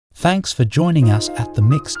Thanks for joining us at the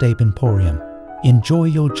Mixtape Emporium. Enjoy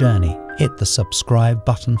your journey. Hit the subscribe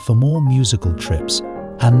button for more musical trips.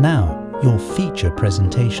 And now, your feature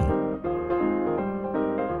presentation.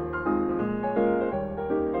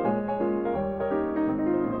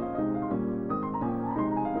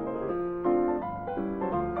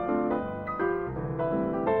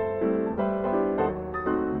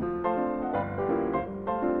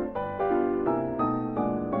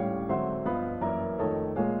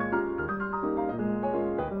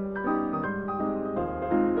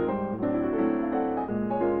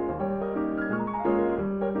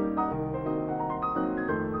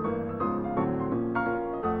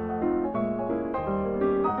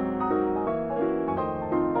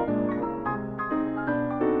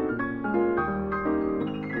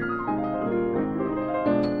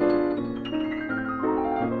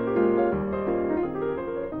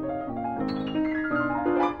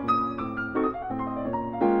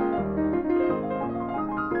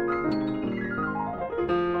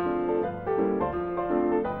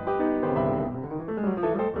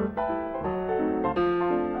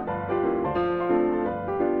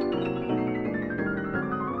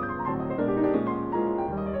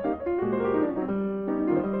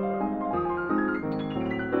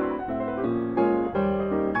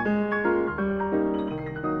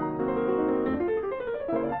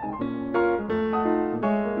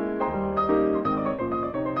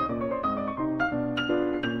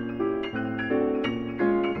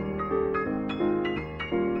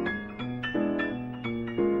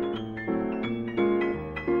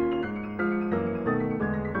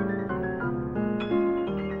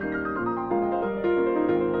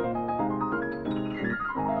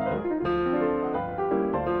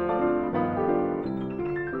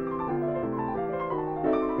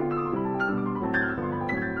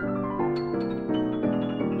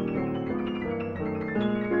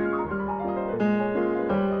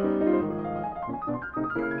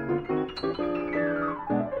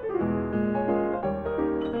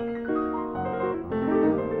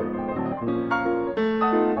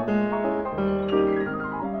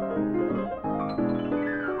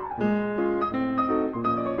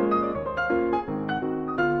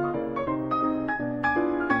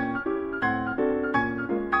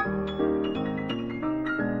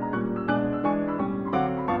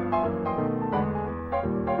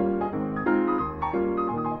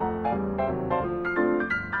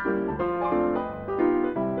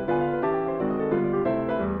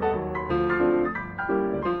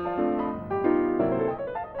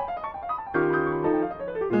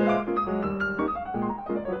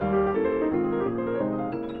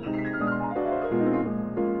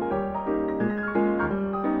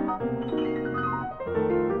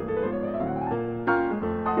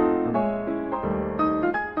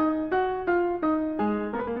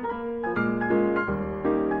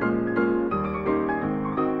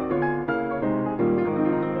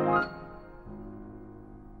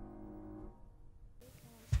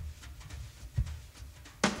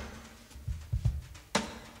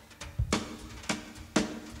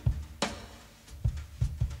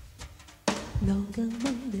 Donc un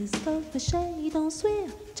monde des stoffe shade on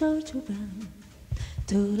sweet George Brown.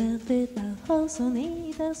 To the fit by house on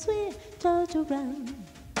it sweet George Brown.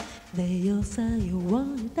 They all say you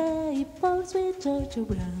want day for sweet George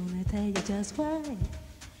Brown. I tell you just why.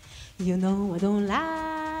 You know I don't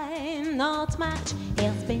lie, not much.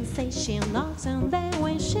 It's been say she knocks and then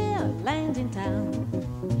when she lands in town.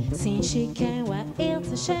 Since she came, well,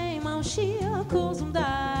 it's a shame how she cools them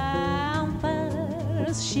down.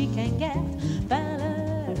 Fellas she can get,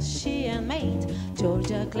 fellas she ain't made.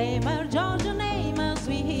 Georgia Claimer, Georgia Namer,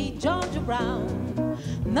 sweet Georgia Brown.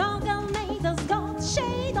 No girl made us got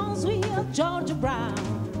shade on sweet Georgia Brown.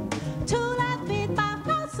 To let it by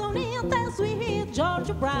house on it, that sweet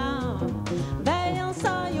Georgia Brown. They all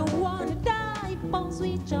saw you wanna die for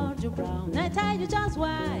sweet Georgia Brown. I tell you just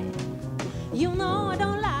why. You know I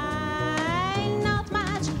don't lie, not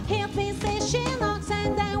much. If he says she knocks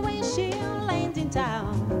and then when she lands in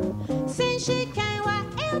town. Since she came, well,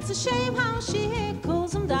 it's a shame how she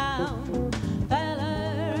cools them down.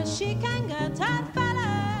 Fella, she can get that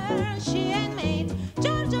fella, she ain't made.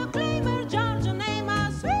 Georgia Claimer, Georgia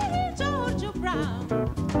Namer, sweet Georgia Brown.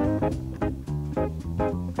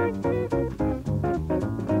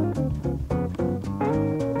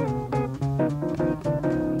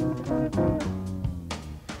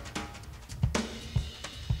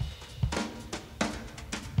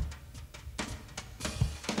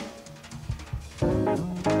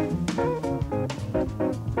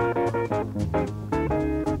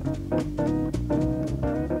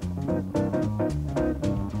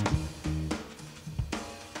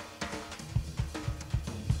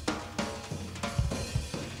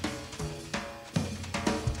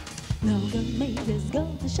 Longer me, let's go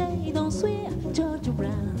to shade on sweet Georgia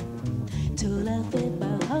Brown. To laugh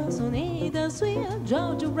about house on either sweet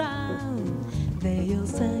Georgia Brown. They'll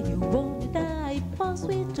say you won't die for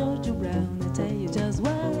sweet Georgia Brown. I tell you just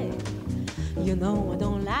why. You know I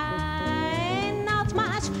don't lie, not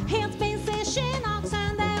much. It's been since she knocks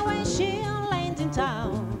and then when she lands in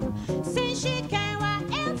town. Since she came right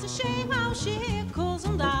into she how she cools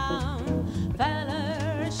them down.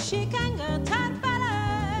 Feller, she can get that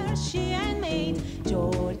feller, she ain't made.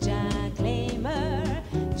 Georgia claimer,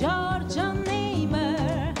 Georgia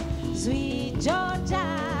namer, sweet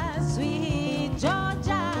Georgia, sweet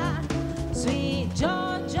Georgia, sweet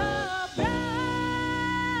Georgia Brown.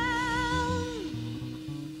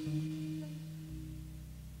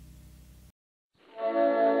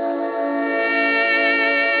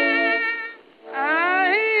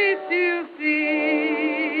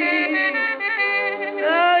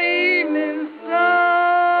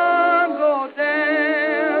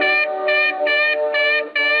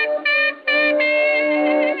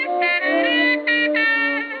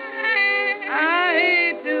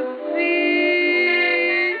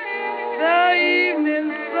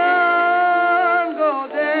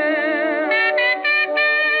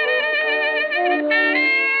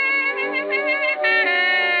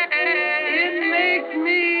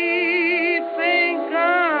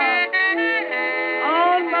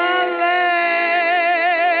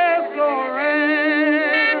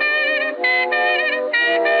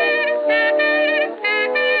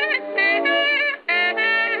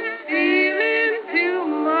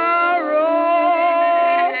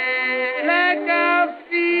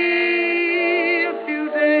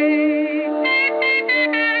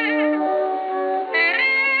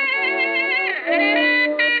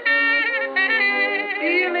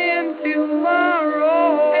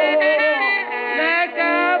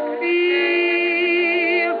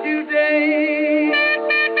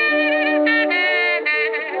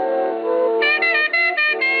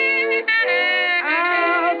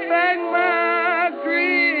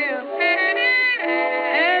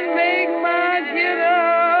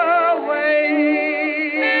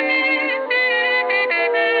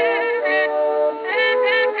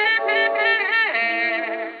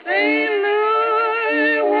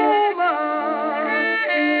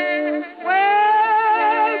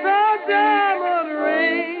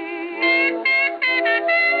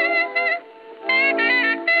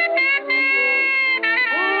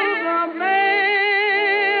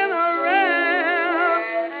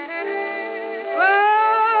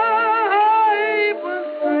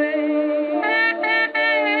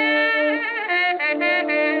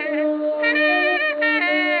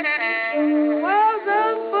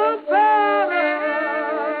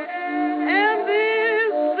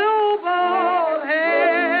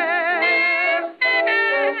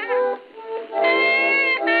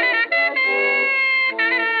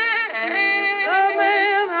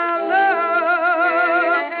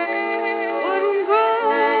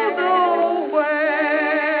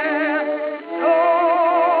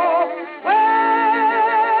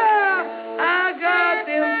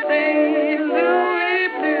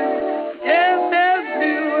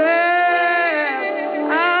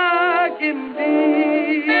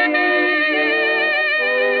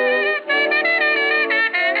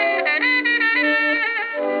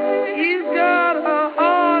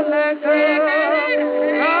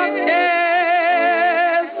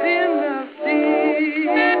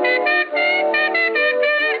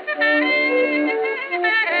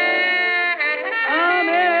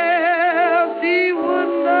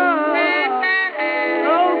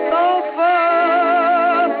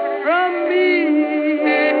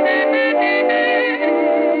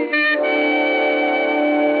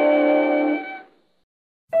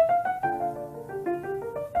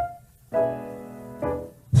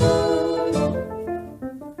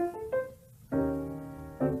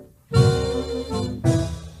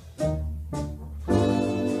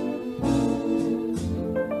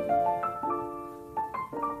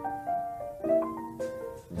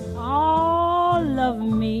 of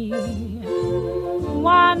me.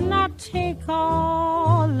 Why not take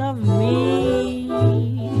all of me?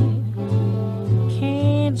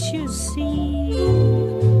 Can't you see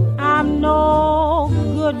I'm no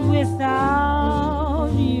good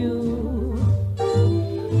without you?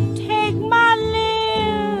 Take my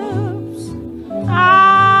lips,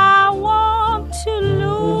 I want to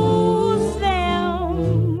lose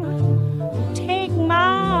them. Take my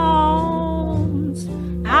arms,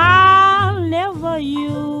 I'll never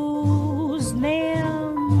use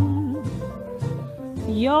them.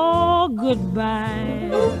 Your goodbye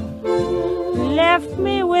left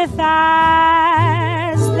me with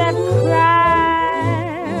eyes that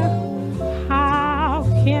cry. How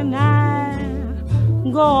can I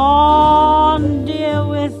go on, dear,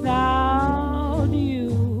 without you?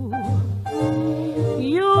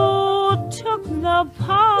 You took the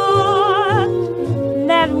part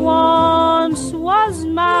that once was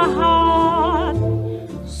my heart,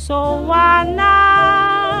 so why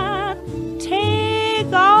not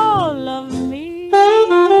take all of me?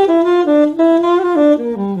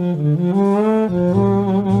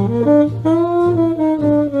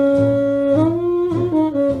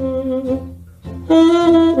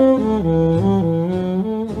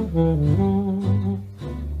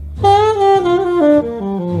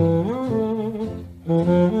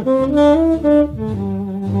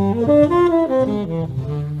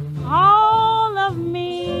 All of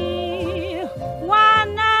me, why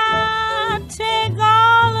not take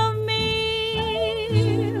all of me?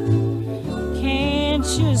 Can't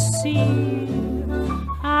you see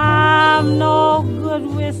I'm no good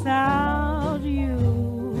without you?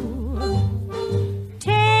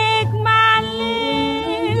 Take my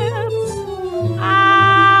lips,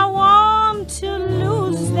 I want to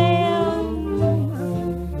lose them.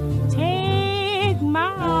 Take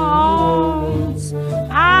my arms,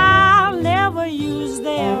 I'll never use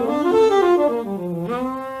them.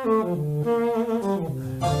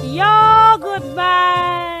 Your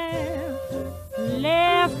goodbye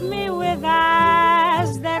left me with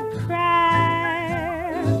eyes that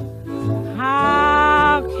cry.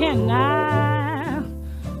 How can I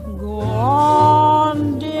go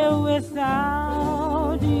on, dear,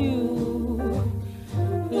 without you?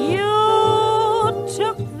 You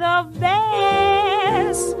took the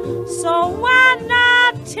best, so why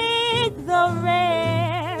not take the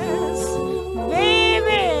rest?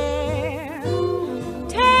 Baby,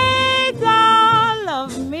 take all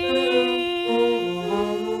of me.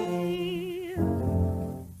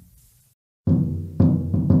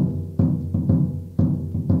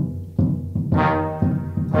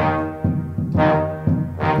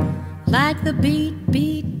 Like the beat,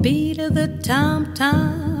 beat, beat of the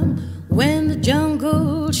tom-tom when the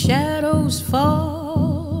jungle shadows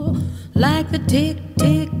fall. Like the tick,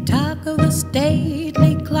 tick, tock of the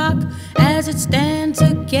stately clock as it stands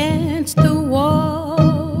against the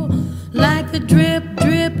wall. Like the drip,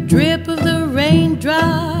 drip, drip of the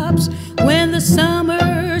raindrops when the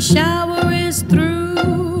summer shower is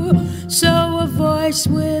through. So a voice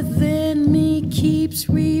within me keeps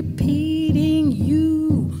repeating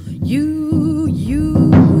you, you,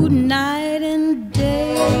 you, night and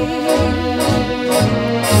day.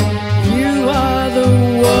 You are the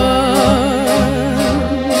one,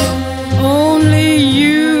 only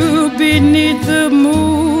you beneath the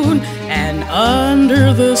moon and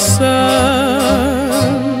under the sun.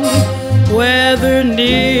 Whether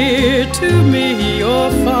near to me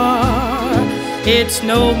or far, it's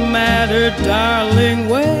no matter, darling,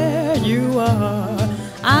 where you are.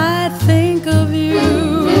 I think of you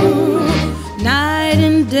night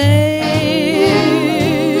and day,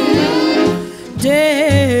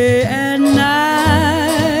 day and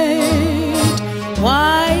night.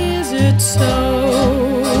 Why is it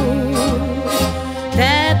so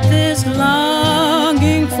that this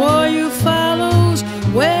longing for you follows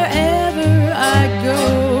wherever I go?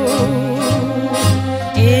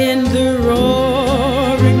 In the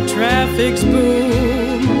roaring traffic's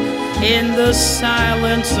boom, in the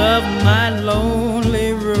silence of my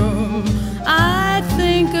lonely room, I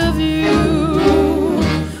think of you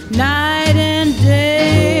night and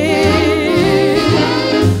day,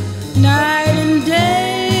 night and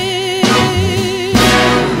day.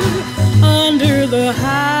 Under the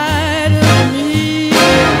hide of me,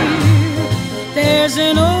 there's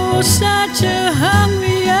an oh such a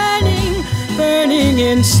hungry yearning burning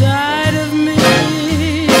inside of me,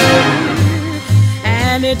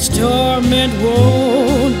 and its torment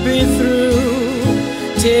won't be through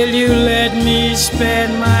till you let me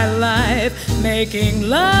spend my life making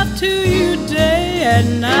love to you day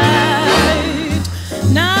and night,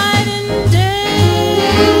 night and day,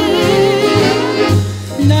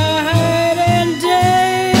 night and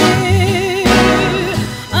day.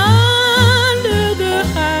 Under the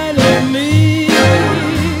hide of me,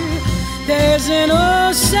 there's an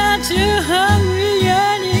oh such a hungry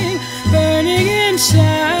yearning burning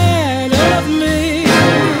inside of me,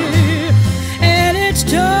 and its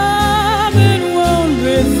torment won't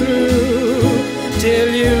be through till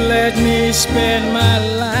you let me spend my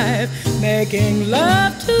life making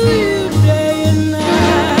love to you day and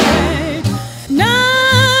night,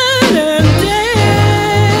 night and day.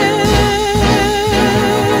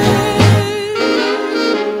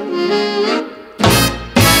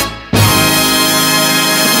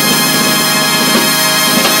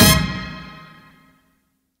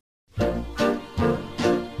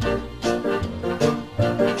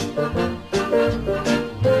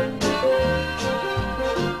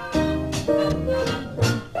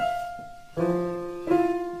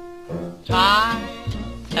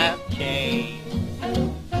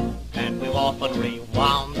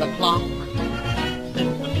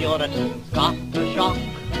 Puritans got a shock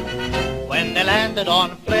when they landed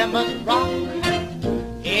on Plymouth Rock.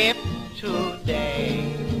 If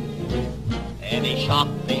today any shock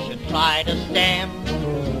they should try to stem,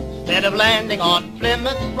 instead of landing on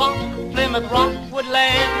Plymouth Rock would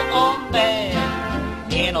land on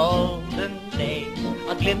them. In olden days,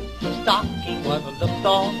 a glimpse of stocking was looked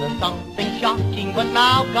on as something shocking, but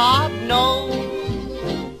now God knows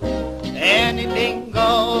anything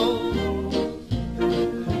goes.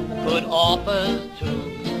 Good authors too,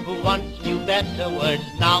 who once knew better words,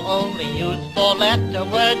 now only use four-letter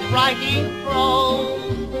words writing prose.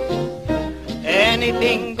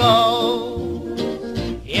 Anything goes.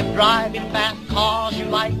 If driving fast cars you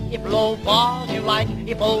like, if low bars you like,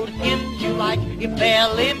 if old hymns you like, if bare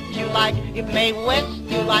limbs you like, if Mae West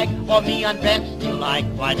you like, or me undressed you like,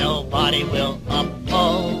 why nobody will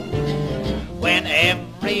oppose. When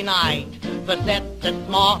every night the set that's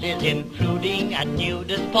smart is intruding at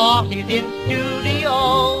nudist parties in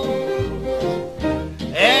studios,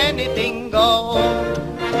 anything goes.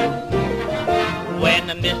 When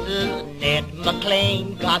Mrs. Ned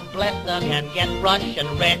McLean, God bless her, can get Russian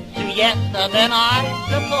red to yes sir, then I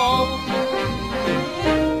suppose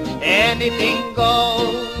anything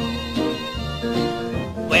goes.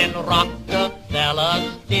 When Rockefeller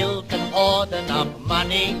still can hoard enough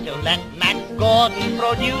money to let Max Gordon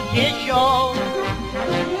produce his show,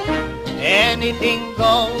 anything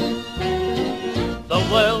goes. The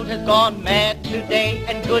world has gone mad today,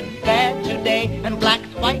 and good's bad today, and black's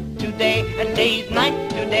white today, and day's night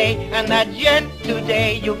today, and that gent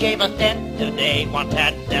today you gave a cent today once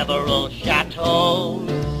had several chateaus.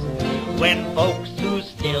 When folks who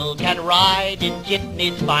still can ride in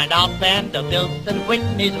jitneys find out Vanderbilts and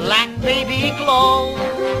Whitneys lack baby clothes,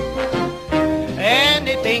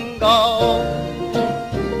 anything goes.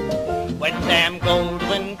 When Sam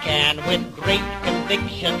Goldwyn can, with great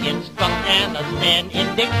conviction, instruct Anna Sten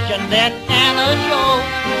in diction, then Anna shows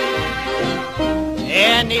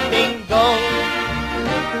anything goes.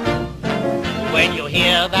 When you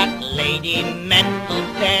hear that Lady Mendel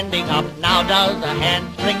standing up, now does a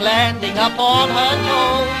handspring landing up on her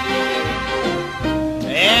toes,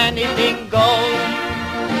 anything goes.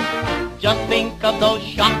 Just think of those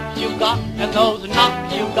shocks you got, and those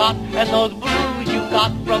knocks you got, and those blues you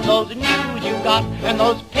got from those news you got, and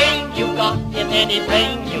those pains you got, if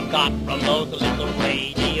anything you got from those little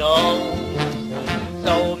radios.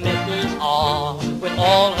 So Mrs. R, with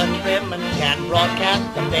all her trimming, can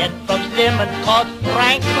broadcast the bed from Simmons, 'cause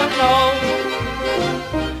Franklin knows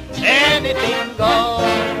anything goes.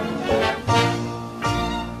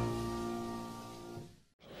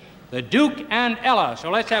 The Duke and Ella. So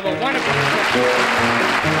let's have a wonderful...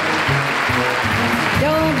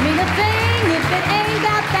 Don't mean a thing if it ain't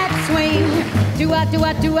got that swing. Do-a,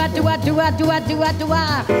 do-a, do-a, do-a, do-a, do-a, do-a,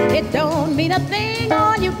 do-a. It don't mean a thing,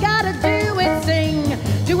 all you gotta do is sing.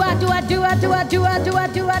 Do-a, do-a, do-a, do-a, do-a, do-a,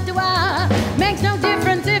 do-a, do-a. Makes no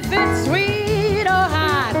difference if it's sweet or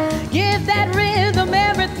hot. Give that rhythm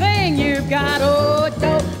everything you've got. Oh, it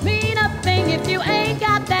don't mean a thing if you ain't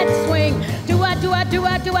got that swing. Do-a, do-a,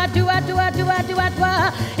 do-a, do-a, do-a, do-a, do-a, do-a,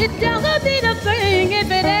 do-a. It don't mean a thing if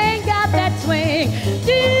it ain't got that swing.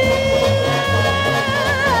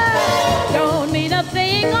 Don't mean a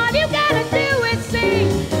thing, all you gotta do is sing.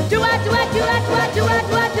 Do-a, do-a, do-a, do-a, do-a,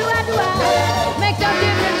 do-a, do-a, do-a. Makes no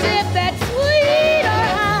difference if that's sweet or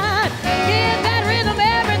hot. Give that rhythm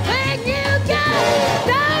everything you got.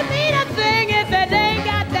 Don't mean a thing if it ain't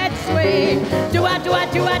got that swing. Do-a, do-a,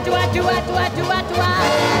 do-a, do-a, do-a, do-a, do-a, do-a.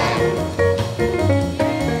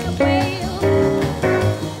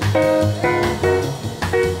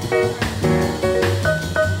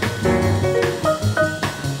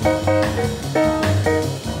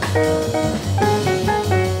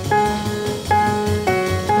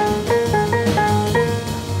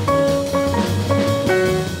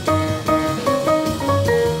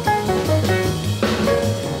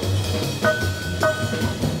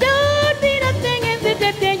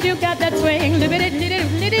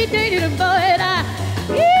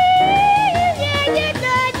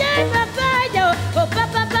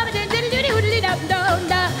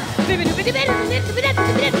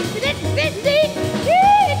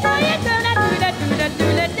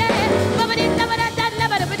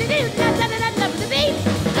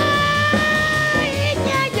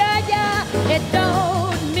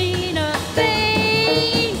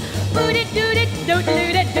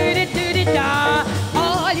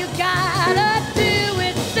 All you gotta do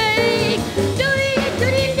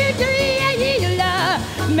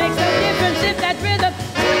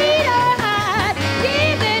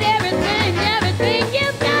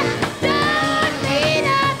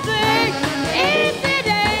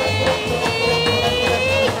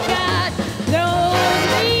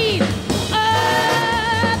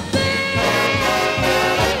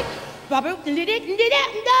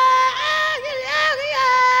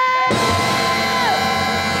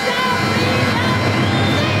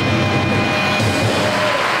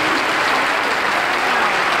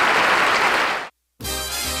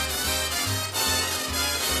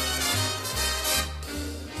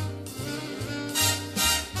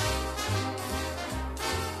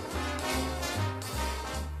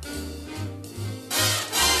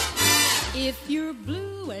If you're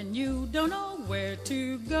blue and you don't know where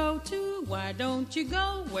to go to, why don't you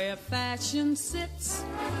go where fashion sits?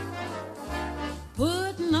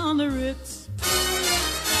 Putting on the Ritz.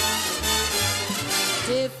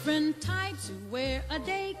 Different types who wear a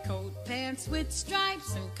day coat, pants with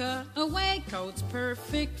stripes and cutaway coats,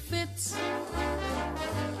 perfect fits.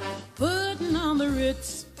 Putting on the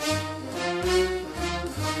Ritz.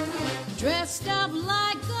 Dressed up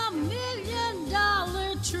like $1 million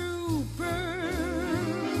trooper,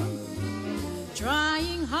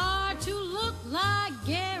 trying hard to look like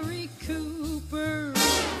Gary Cooper.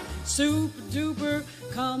 Super duper,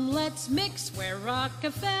 come let's mix where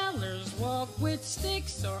Rockefellers walk with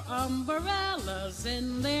sticks or umbrellas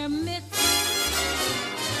in their mitts.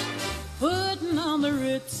 Putting on the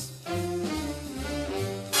Ritz.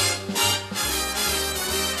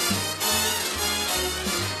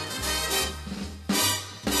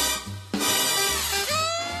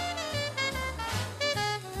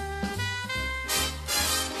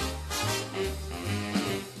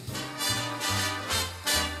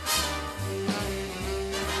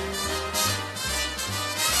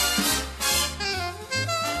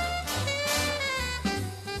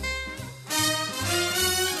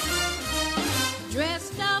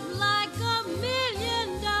 Dressed up like $1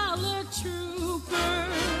 million trooper,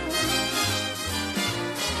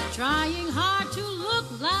 trying hard to look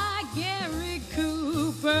like Gary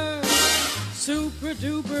Cooper. Super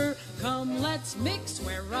duper, come let's mix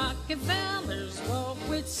where Rockefellers walk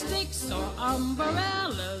with sticks or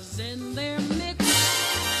umbrellas in their mix.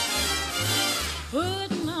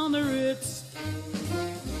 Putting on the Ritz.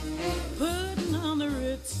 Putting on the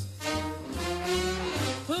Ritz.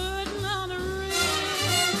 Putting on the Ritz.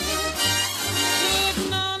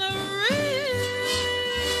 Putting on the Ritz.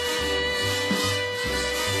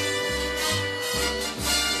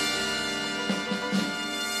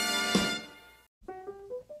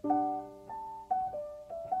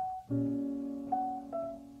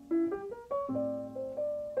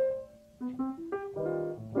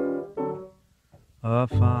 A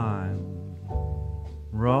fine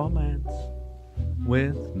romance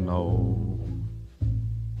with no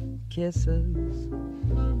kisses.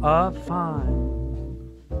 A fine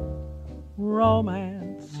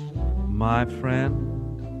romance, my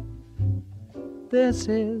friend. This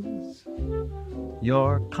is,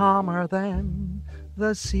 you're calmer than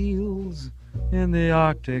the seals in the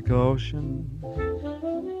Arctic Ocean.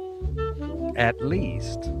 At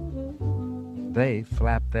least they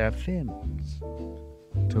flap their fins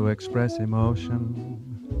to express emotion.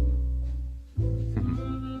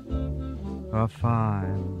 A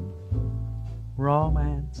fine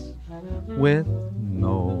romance with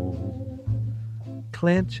no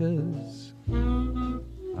clinches.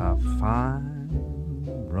 A fine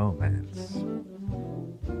romance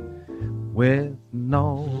with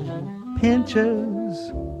no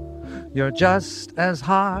pinches. You're just as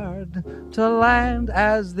hard to land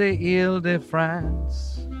as the Ile de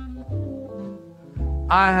France.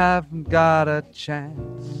 I haven't got a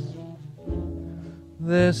chance.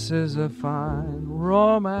 This is a fine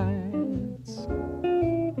romance.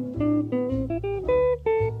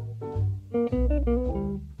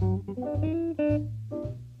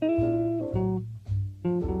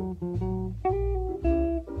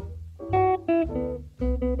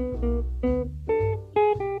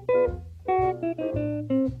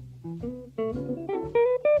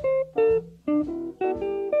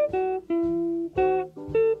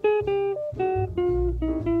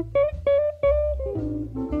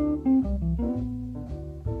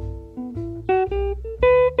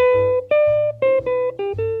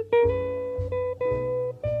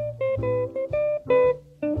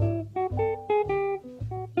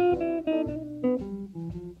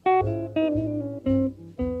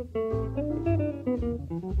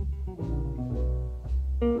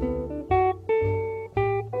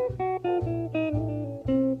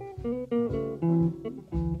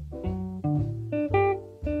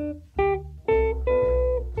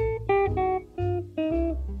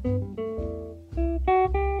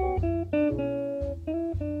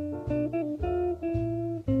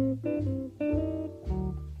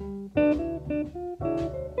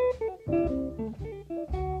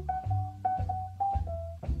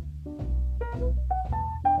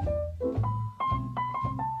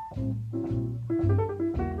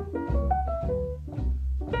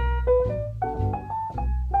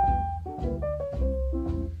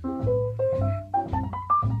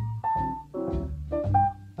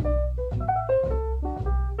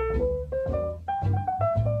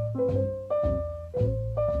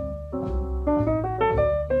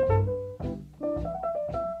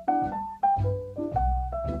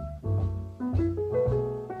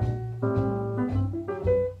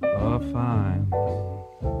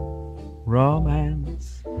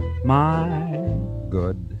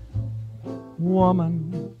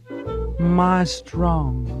 Woman, my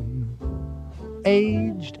strong,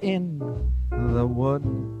 aged in the wood.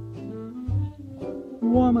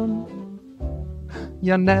 Woman,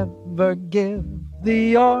 you never give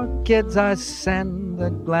the orchids I send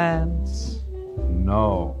a glance.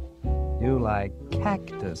 No, you like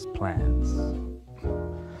cactus plants.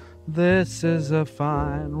 This is a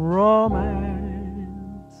fine romance.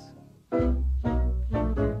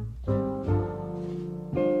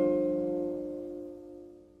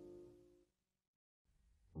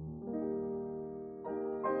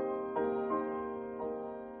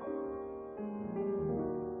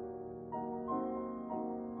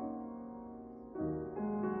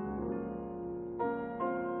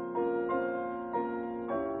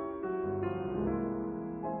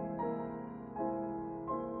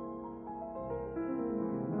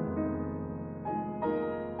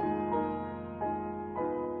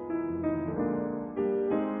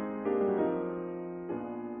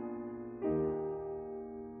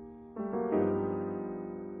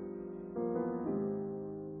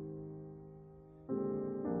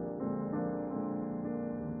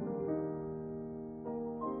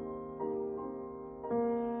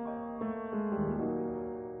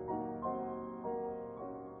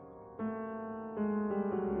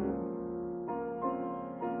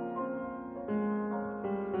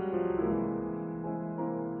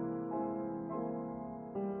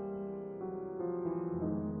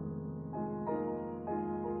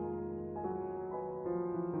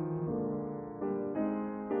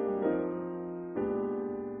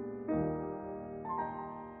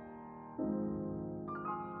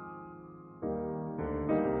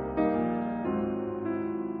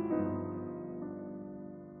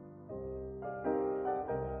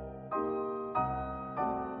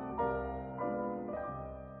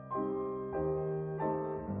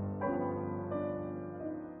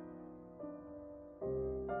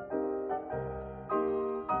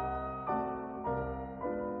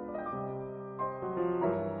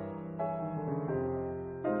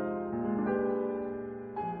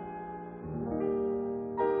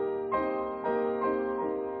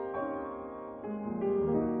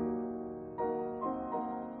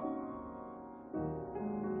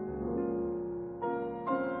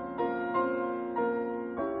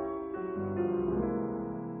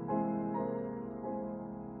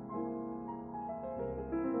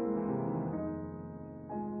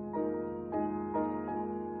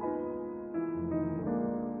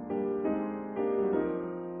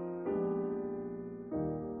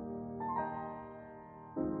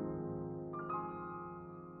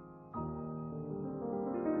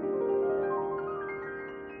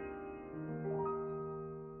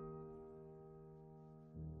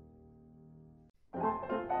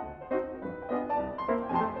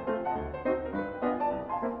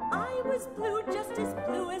 was blue, just as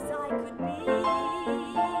blue as I could be.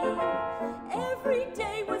 Every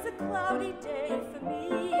day was a cloudy day for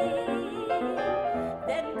me.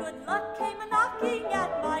 Then good luck came a-knocking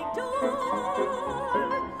at my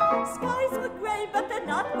door. Skies were gray, but they're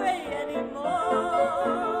not gray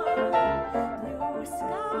anymore. Blue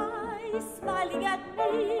skies smiling at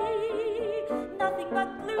me, nothing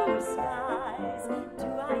but blue skies do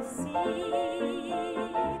I see.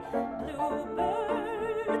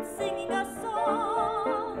 Bluebirds singing a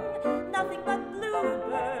song, nothing but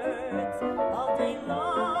bluebirds all day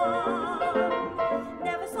long.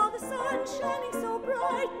 Never saw the sun shining so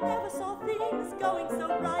bright, never saw things going so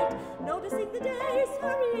right. Noticing the days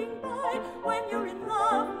hurrying by, when you're in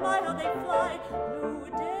love, my how they fly. Blue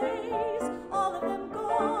days, all of them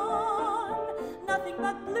gone, nothing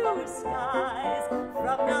but blue skies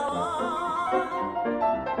from now on.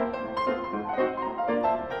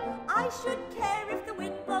 I should care if the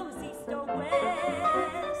wind blows east or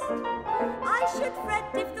west. I should fret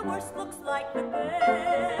if the worst looks like the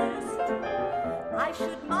best. I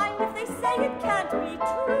should mind if they say it can't be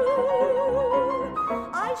true.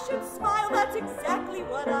 I should smile, that's exactly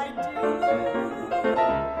what I do.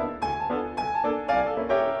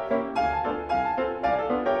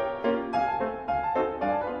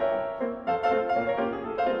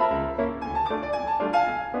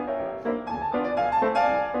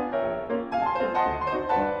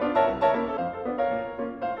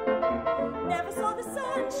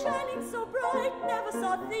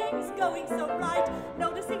 Things going so right,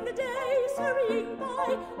 noticing the days hurrying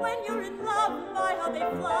by, when you're in love, my how they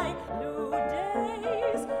fly. Blue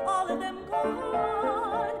days, all of them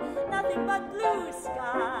gone, nothing but blue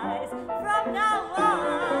skies from now on.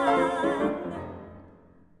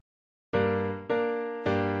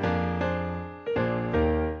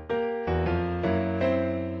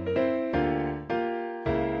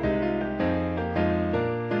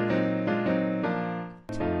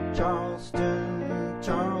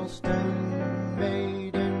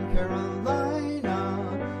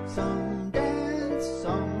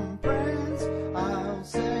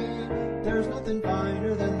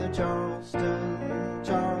 finer than the Charleston,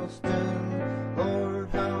 Charleston. Lord,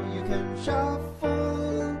 how you can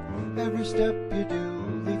shuffle. Every step you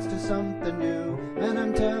do leads to something new. And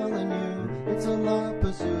I'm telling you, it's a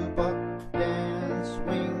lapazoo. Buck dance,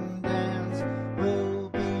 swing dance will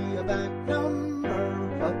be a back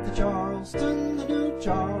number of the Charleston, the new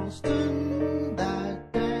Charleston.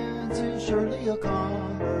 That dance is surely a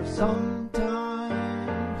comer.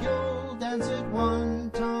 Sometime you'll dance it one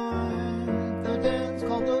time. The dance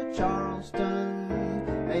called the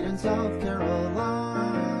Charleston, made in South Carolina.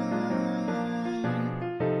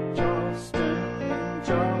 Charleston,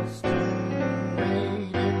 Charleston,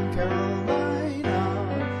 made in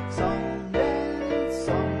Carolina. Some dance,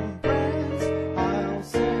 some prance. I'll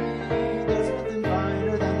say there's nothing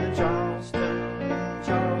finer than the Charleston,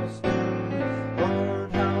 Charleston.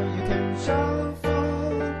 Lord, how you can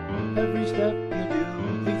shuffle. Every step you do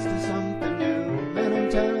leads to something new. And I'm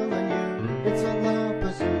telling you, it's a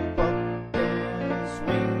lapazoo. Buck dance,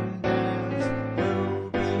 swing dance will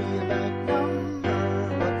be a back number.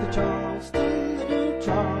 But the Charleston, the new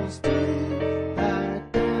Charleston,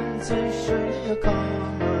 that dance is surely a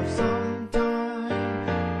comer.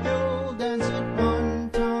 Sometime you'll dance it one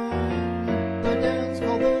time. The dance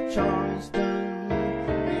called the Charleston,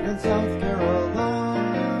 made in South Carolina.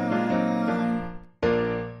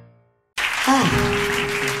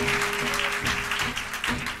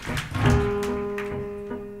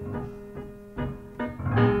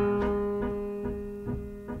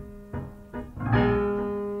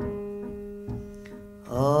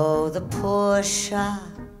 Oh, the poor shark,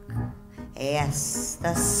 yes,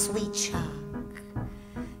 the sweet shark.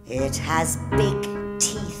 It has big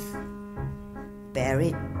teeth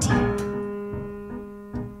buried deep.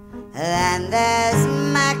 Then there's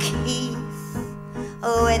Mac Heath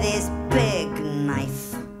with his big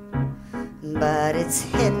knife, but it's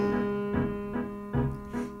hidden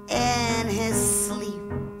in his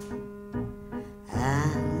sleep.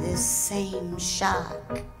 And this same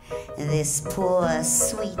shark, this poor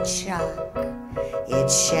sweet shark, it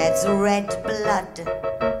sheds red blood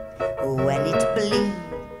when it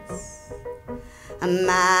bleeds.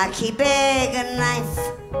 Mackie big knife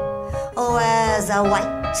wears a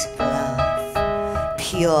white glove,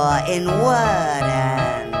 pure in word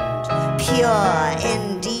and pure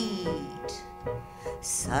indeed.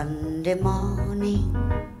 Sunday morning,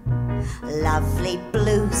 lovely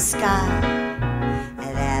blue sky.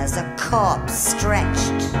 There's a corpse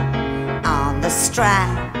stretched on the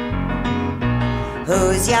strand.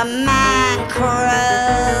 Who's your man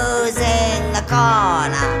cruising the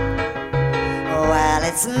corner? Well,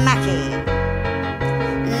 it's Mackie,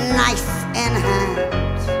 knife in hand.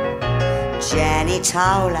 Jenny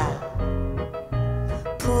told her,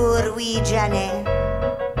 poor wee Jenny,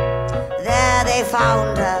 there they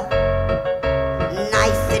found her,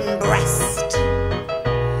 knife in breast.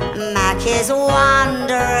 Mac is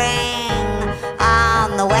wandering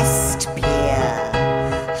on the West Pier,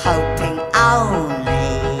 hoping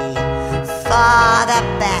only for the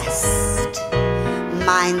best.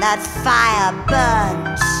 Mind that fire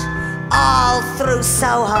burnt all through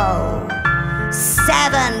Soho.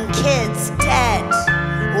 7 kids dead,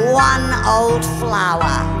 1 old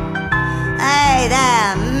flower. Hey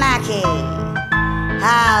there, Mackie,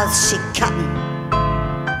 how's she cutting?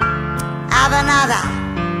 Have another.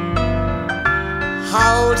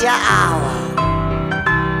 Hold your hour.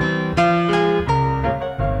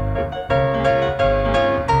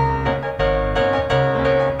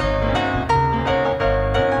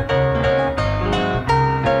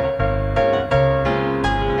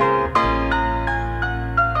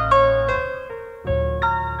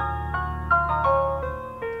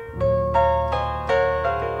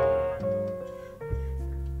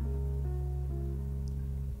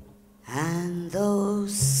 And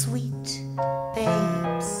those sweet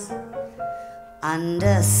babes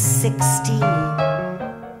under 16,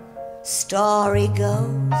 story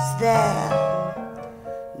goes they're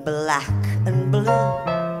black and blue.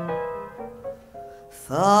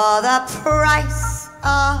 For the price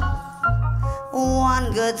of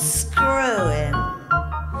one good screwing,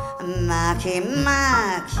 Mackie,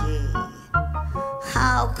 Mackie,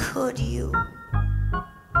 how could you?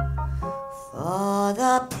 For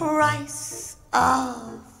the price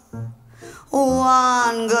of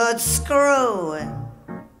one good screwing,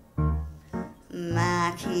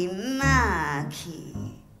 Mackie,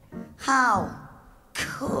 Mackie, how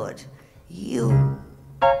could you?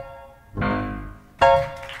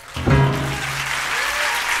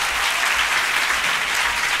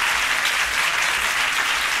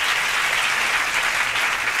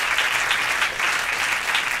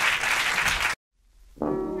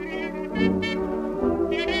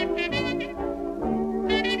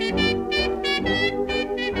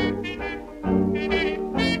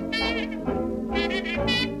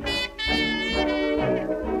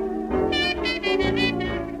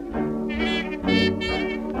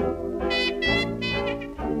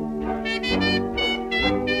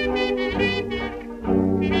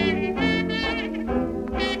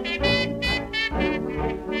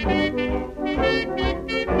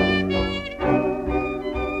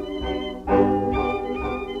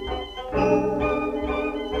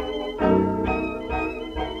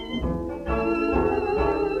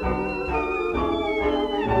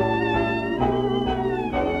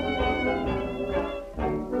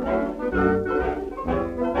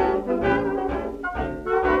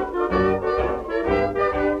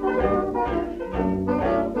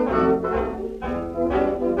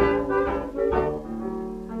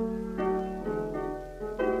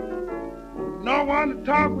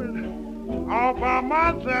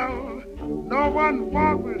 myself, no one to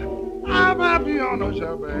walk with. I'm happy on the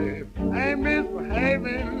show, babe. Ain't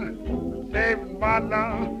misbehaving, saving my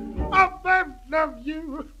love. Oh, baby, love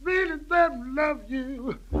you, really, baby, love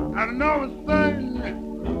you. I know it's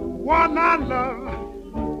saying one I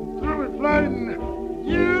love, through it flirting.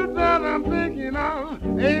 You that I'm thinking of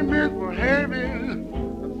ain't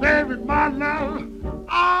misbehaving, saving my love.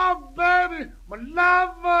 Oh, baby, my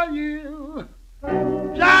love for you.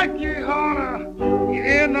 Jackie Horner, you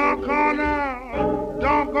in no corner,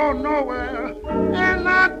 don't go nowhere, and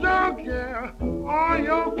I don't care. All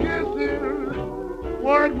your kisses,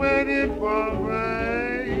 worth waiting for,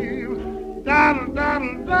 babe. Daddle,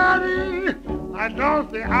 daddle, daddy, I don't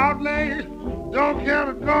stay out late, don't care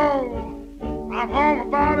to go. I'm home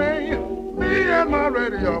about 8, me and my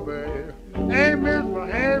radio, babe. Ain't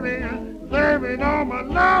misbehaving, saving all my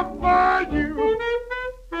love for you.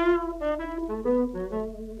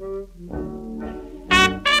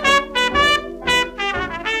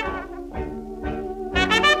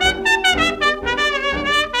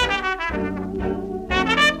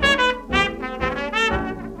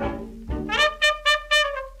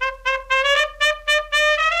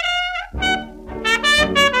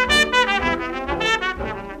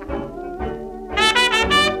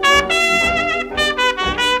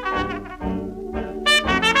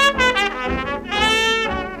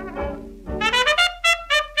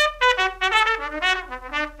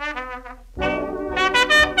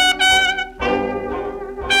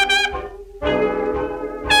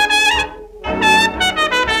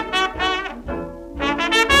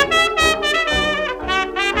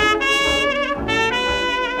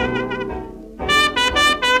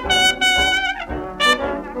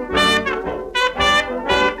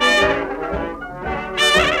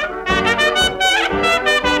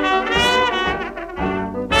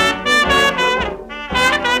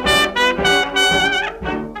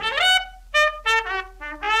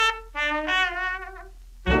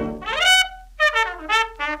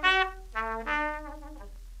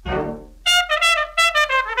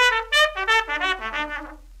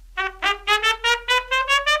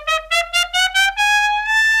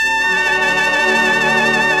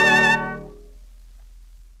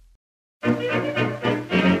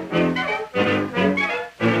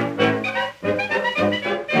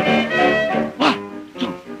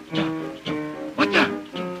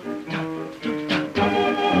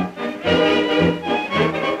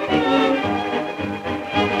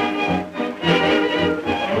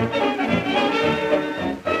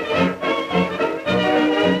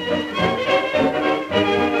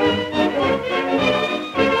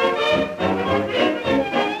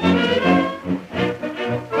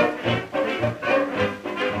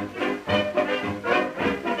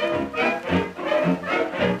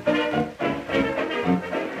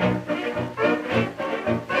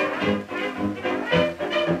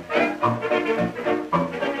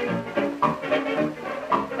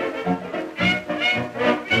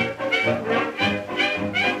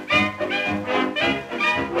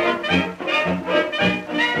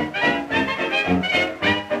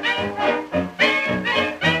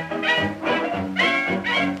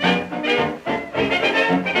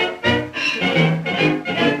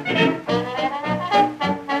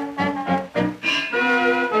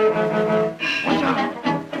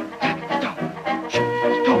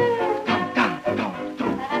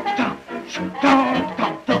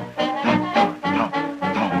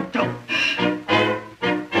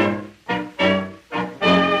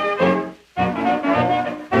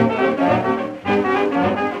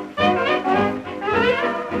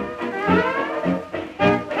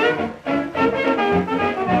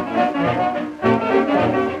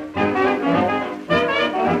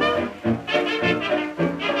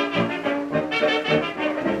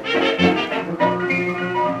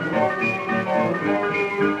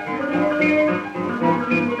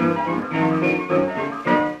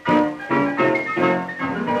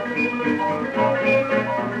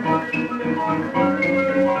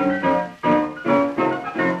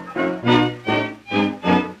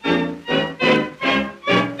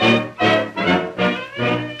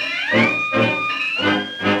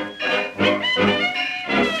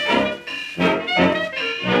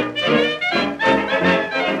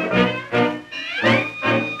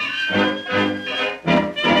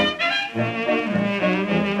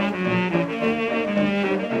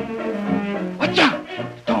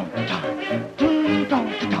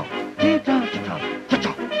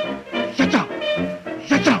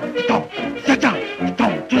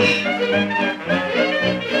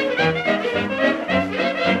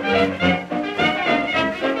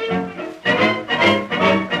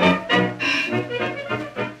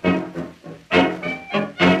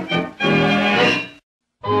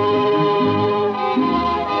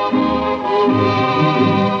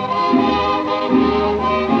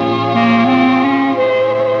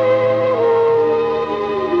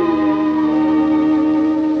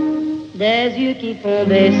 des yeux qui font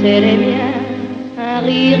baisser les miens, un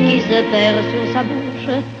rire qui se perd sur sa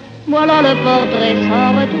bouche. Voilà le portrait sans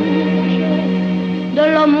retouche de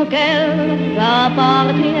l'homme auquel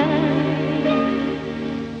j'appartiens.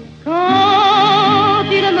 Quand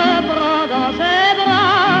il me prend dans ses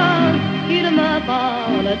bras, qu'il me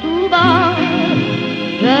parle tout bas,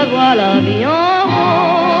 je vois la vie en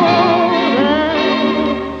rose.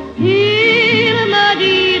 Il me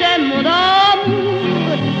dit des mots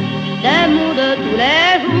d'amour, des mots de tous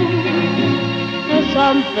les jours, ça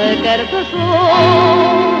me fait quelque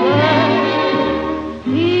chose.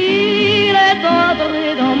 Il est entré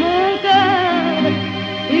dans mon cœur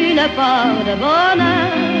une part de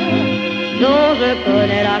bonheur dont je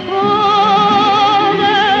connais la cause.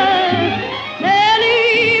 C'est lui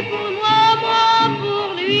pour moi, moi pour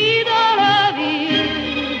lui dans la vie.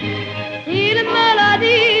 Il me l'a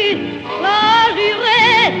dit, l'a juré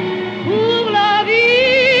pour la vie.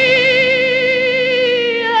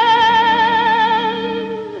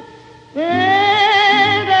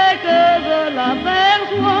 Et dès que je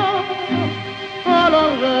l'aperçois,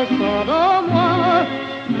 alors je sens dans moi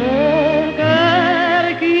mon cœur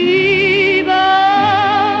qui bat.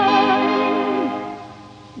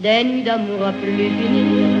 Des nuits d'amour à plus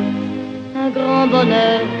finir, un grand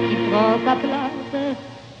bonheur qui prend sa place,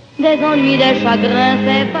 des ennuis, des chagrins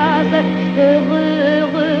s'effacent, heureux,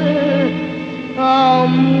 heureux, en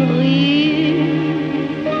mourir.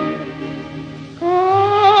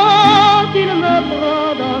 Quand il me prend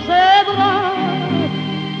dans ses bras,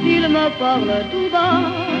 il me parle tout bas,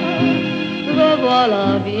 je vois la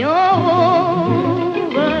vie en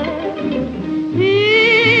rose.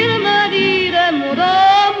 Il me dit des mots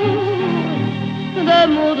d'amour, des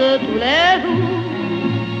mots de tous les jours,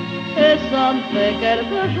 et ça me fait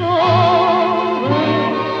quelque chose.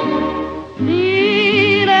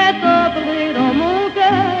 Il est entré dans mon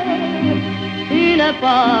cœur une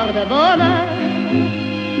part de bonheur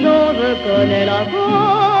dont je connais la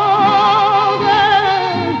cause.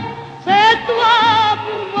 C'est toi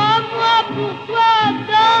pour moi, moi pour toi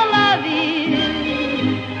dans la vie.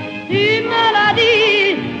 Tu me l'as dit,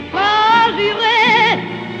 pas juré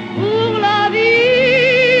pour la vie.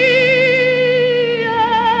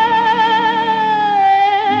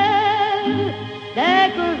 Dès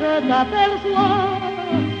que je t'aperçois,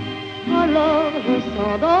 alors je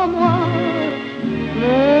sens dans moi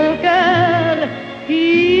mon cœur